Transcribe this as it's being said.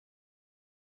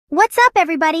What's up,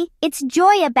 everybody? It's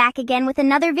Joya back again with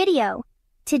another video.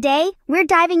 Today, we're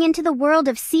diving into the world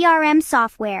of CRM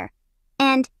software.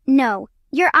 And no,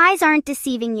 your eyes aren't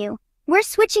deceiving you. We're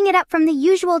switching it up from the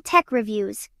usual tech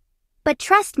reviews. But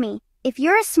trust me, if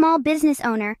you're a small business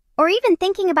owner or even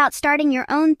thinking about starting your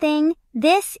own thing,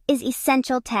 this is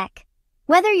essential tech.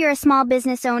 Whether you're a small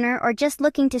business owner or just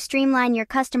looking to streamline your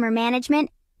customer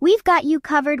management, we've got you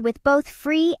covered with both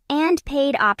free and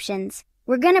paid options.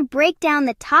 We're going to break down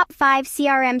the top 5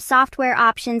 CRM software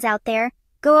options out there,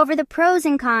 go over the pros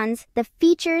and cons, the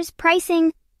features,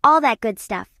 pricing, all that good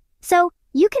stuff, so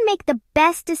you can make the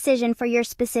best decision for your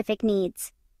specific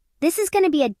needs. This is going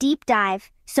to be a deep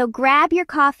dive, so grab your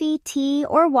coffee, tea,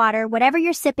 or water, whatever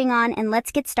you're sipping on, and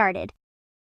let's get started.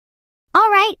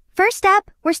 Alright, first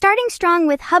up, we're starting strong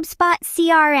with HubSpot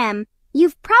CRM.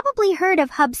 You've probably heard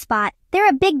of HubSpot. They're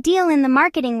a big deal in the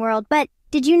marketing world, but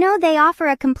did you know they offer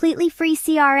a completely free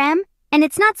CRM? And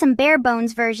it's not some bare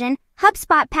bones version.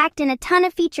 HubSpot packed in a ton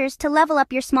of features to level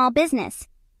up your small business.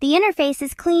 The interface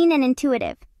is clean and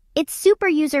intuitive. It's super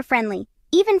user-friendly,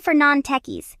 even for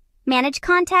non-techies. Manage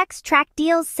contacts, track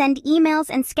deals, send emails,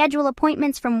 and schedule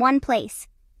appointments from one place.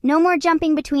 No more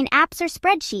jumping between apps or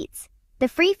spreadsheets. The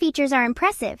free features are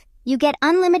impressive. You get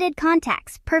unlimited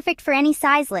contacts, perfect for any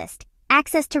size list,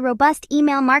 access to robust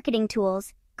email marketing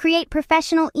tools, create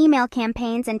professional email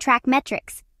campaigns and track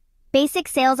metrics. Basic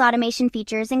sales automation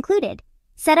features included.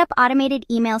 Set up automated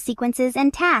email sequences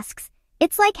and tasks.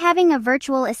 It's like having a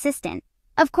virtual assistant.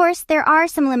 Of course, there are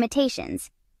some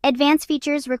limitations. Advanced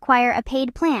features require a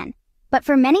paid plan. But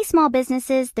for many small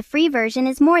businesses, the free version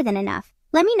is more than enough.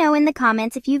 Let me know in the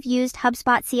comments if you've used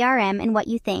HubSpot CRM and what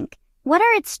you think. What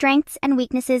are its strengths and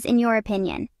weaknesses in your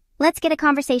opinion? Let's get a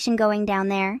conversation going down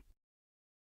there.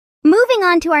 Moving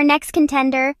on to our next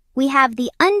contender, we have the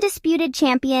undisputed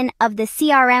champion of the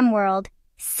CRM world,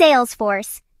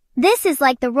 Salesforce. This is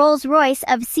like the Rolls-Royce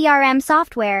of CRM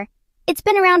software. It's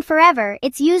been around forever,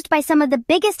 it's used by some of the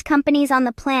biggest companies on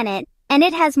the planet, and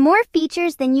it has more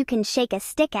features than you can shake a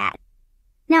stick at.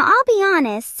 Now, I'll be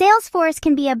honest, Salesforce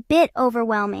can be a bit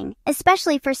overwhelming,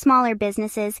 especially for smaller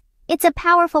businesses. It's a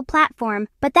powerful platform,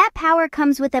 but that power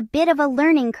comes with a bit of a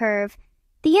learning curve.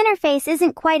 The interface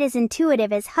isn't quite as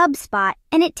intuitive as HubSpot,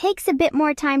 and it takes a bit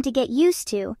more time to get used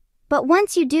to. But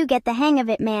once you do get the hang of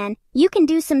it, man, you can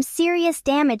do some serious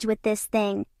damage with this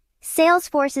thing.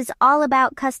 Salesforce is all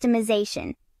about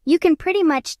customization. You can pretty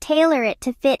much tailor it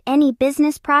to fit any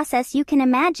business process you can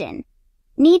imagine.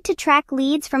 Need to track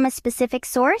leads from a specific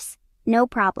source? No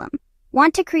problem.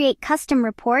 Want to create custom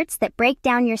reports that break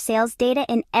down your sales data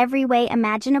in every way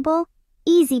imaginable?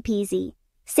 Easy peasy.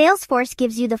 Salesforce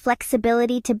gives you the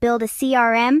flexibility to build a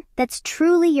CRM that's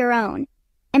truly your own.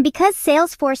 And because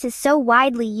Salesforce is so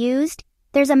widely used,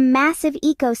 there's a massive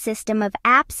ecosystem of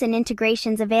apps and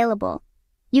integrations available.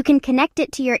 You can connect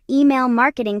it to your email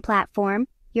marketing platform,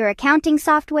 your accounting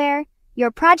software,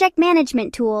 your project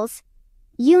management tools.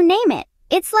 You name it.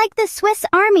 It's like the Swiss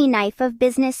Army knife of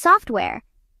business software.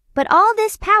 But all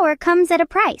this power comes at a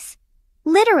price.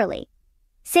 Literally.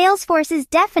 Salesforce is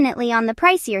definitely on the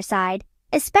pricier side,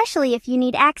 especially if you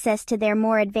need access to their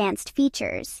more advanced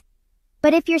features.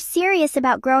 But if you're serious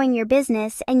about growing your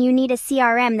business and you need a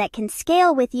CRM that can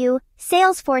scale with you,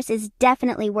 Salesforce is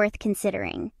definitely worth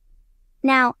considering.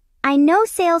 Now, I know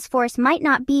Salesforce might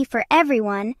not be for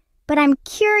everyone, but I'm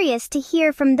curious to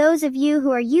hear from those of you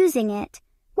who are using it.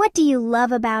 What do you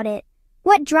love about it?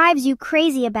 What drives you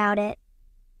crazy about it?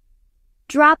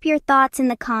 Drop your thoughts in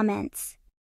the comments.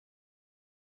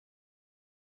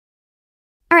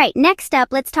 Alright, next up,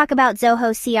 let's talk about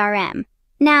Zoho CRM.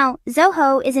 Now,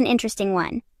 Zoho is an interesting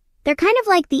one. They're kind of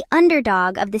like the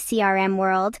underdog of the CRM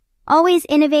world, always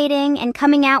innovating and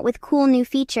coming out with cool new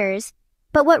features.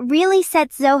 But what really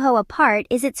sets Zoho apart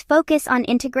is its focus on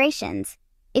integrations.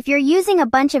 If you're using a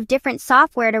bunch of different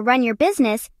software to run your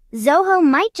business, Zoho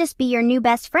might just be your new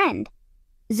best friend.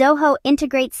 Zoho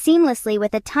integrates seamlessly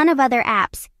with a ton of other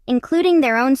apps, including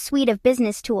their own suite of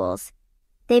business tools.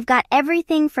 They've got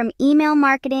everything from email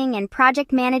marketing and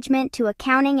project management to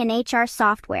accounting and HR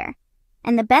software.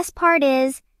 And the best part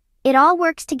is, it all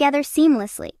works together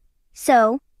seamlessly.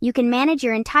 So, you can manage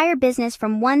your entire business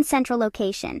from one central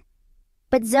location.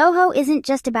 But Zoho isn't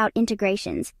just about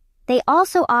integrations. They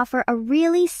also offer a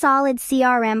really solid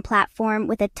CRM platform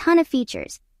with a ton of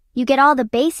features. You get all the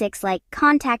basics like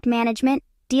contact management,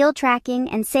 deal tracking,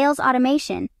 and sales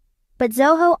automation. But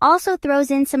Zoho also throws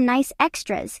in some nice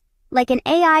extras, like an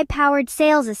AI-powered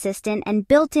sales assistant and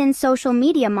built-in social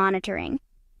media monitoring.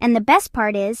 And the best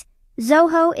part is,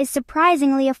 Zoho is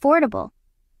surprisingly affordable.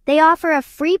 They offer a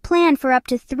free plan for up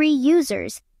to 3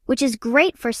 users, which is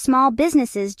great for small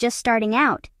businesses just starting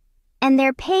out. and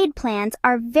their paid plans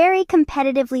are very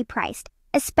competitively priced,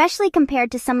 especially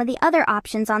compared to some of the other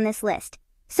options on this list.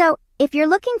 So, if you're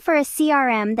looking for a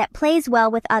CRM that plays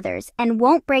well with others and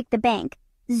won't break the bank,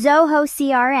 Zoho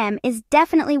CRM is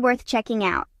definitely worth checking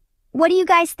out. What do you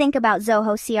guys think about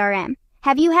Zoho CRM?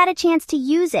 Have you had a chance to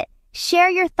use it? Share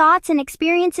your thoughts and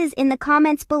experiences in the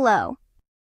comments below.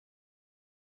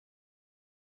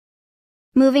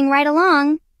 Moving right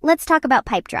along, let's talk about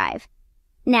Pipedrive.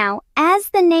 Now, as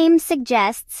the name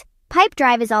suggests,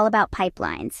 Pipedrive is all about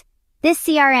pipelines. This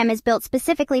CRM is built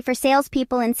specifically for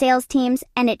salespeople and sales teams,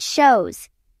 and it shows.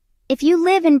 If you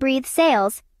live and breathe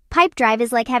sales, Pipedrive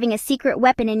is like having a secret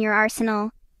weapon in your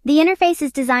arsenal. The interface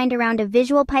is designed around a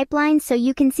visual pipeline so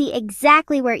you can see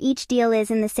exactly where each deal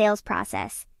is in the sales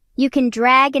process. You can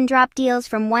drag and drop deals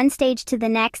from one stage to the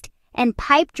next, and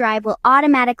Pipedrive will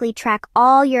automatically track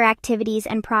all your activities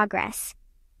and progress.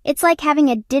 It's like having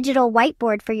a digital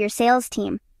whiteboard for your sales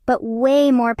team, but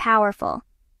way more powerful.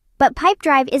 But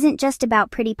Pipedrive isn't just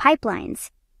about pretty pipelines.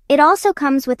 It also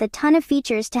comes with a ton of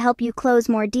features to help you close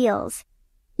more deals.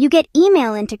 You get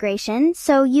email integration,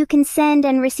 so you can send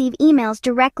and receive emails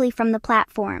directly from the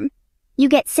platform. You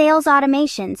get sales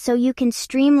automation, so you can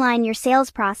streamline your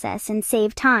sales process and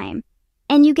save time.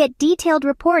 And you get detailed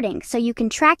reporting, so you can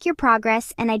track your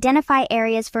progress and identify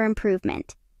areas for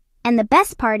improvement. And the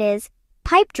best part is,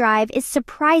 Pipedrive is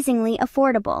surprisingly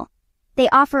affordable. They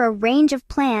offer a range of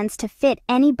plans to fit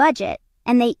any budget,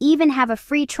 and they even have a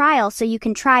free trial so you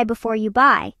can try before you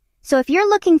buy. So if you're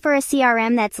looking for a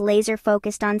CRM that's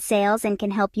laser-focused on sales and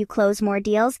can help you close more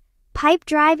deals,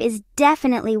 Pipedrive is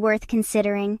definitely worth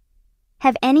considering.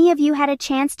 Have any of you had a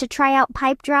chance to try out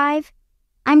Pipedrive?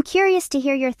 I'm curious to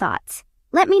hear your thoughts.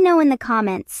 Let me know in the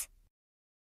comments.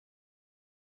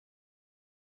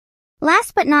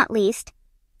 Last but not least,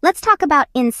 let's talk about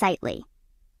Insightly.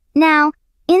 Now,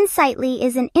 Insightly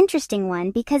is an interesting one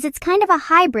because it's kind of a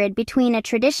hybrid between a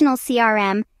traditional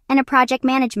CRM and a project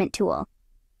management tool.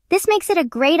 This makes it a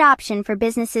great option for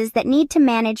businesses that need to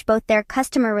manage both their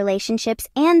customer relationships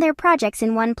and their projects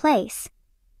in one place.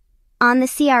 On the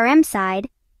CRM side,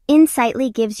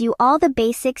 Insightly gives you all the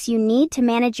basics you need to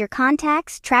manage your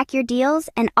contacts, track your deals,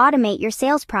 and automate your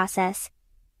sales process.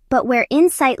 But where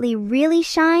Insightly really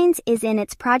shines is in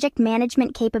its project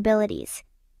management capabilities.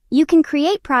 You can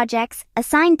create projects,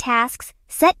 assign tasks,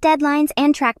 set deadlines,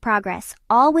 and track progress,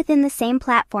 all within the same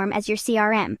platform as your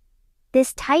CRM.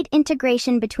 This tight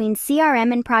integration between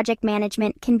CRM and project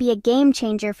management can be a game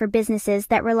changer for businesses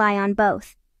that rely on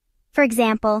both. For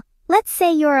example, let's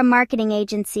say you're a marketing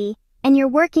agency and you're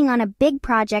working on a big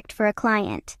project for a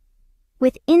client.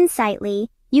 With Insightly,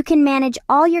 you can manage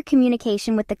all your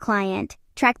communication with the client,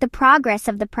 track the progress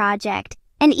of the project,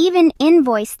 and even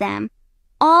invoice them,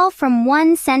 all from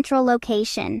one central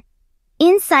location.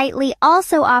 Insightly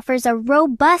also offers a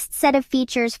robust set of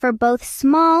features for both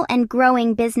small and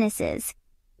growing businesses.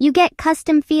 You get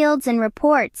custom fields and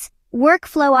reports,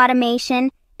 workflow automation,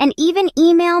 and even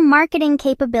email marketing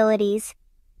capabilities.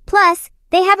 Plus,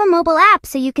 they have a mobile app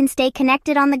so you can stay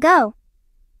connected on the go.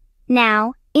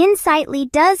 Now, Insightly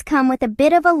does come with a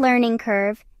bit of a learning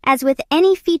curve, as with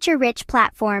any feature-rich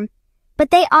platform, but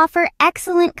they offer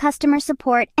excellent customer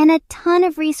support and a ton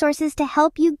of resources to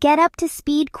help you get up to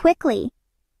speed quickly.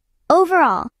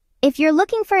 Overall, if you're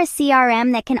looking for a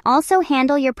CRM that can also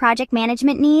handle your project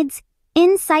management needs,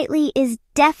 Insightly is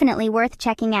definitely worth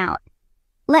checking out.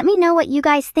 Let me know what you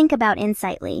guys think about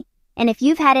Insightly, and if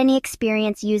you've had any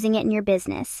experience using it in your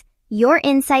business. Your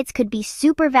insights could be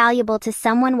super valuable to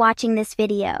someone watching this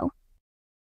video.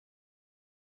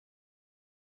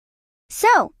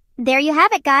 So, there you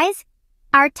have it, guys.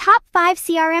 Our top 5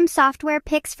 CRM software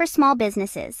picks for small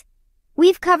businesses.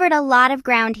 We've covered a lot of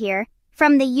ground here,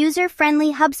 from the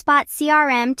user-friendly HubSpot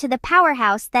CRM to the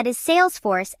powerhouse that is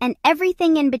Salesforce and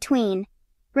everything in between.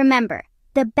 Remember,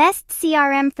 the best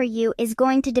CRM for you is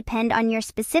going to depend on your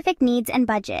specific needs and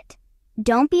budget.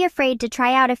 Don't be afraid to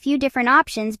try out a few different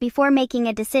options before making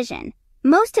a decision.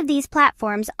 Most of these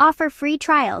platforms offer free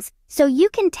trials, so you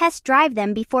can test drive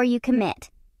them before you commit.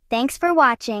 Thanks for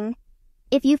watching.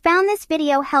 If you found this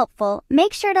video helpful,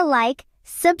 make sure to like,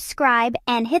 subscribe,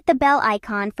 and hit the bell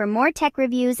icon for more tech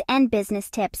reviews and business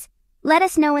tips. Let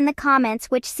us know in the comments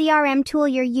which CRM tool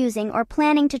you're using or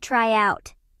planning to try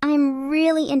out. I'm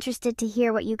really interested to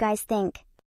hear what you guys think.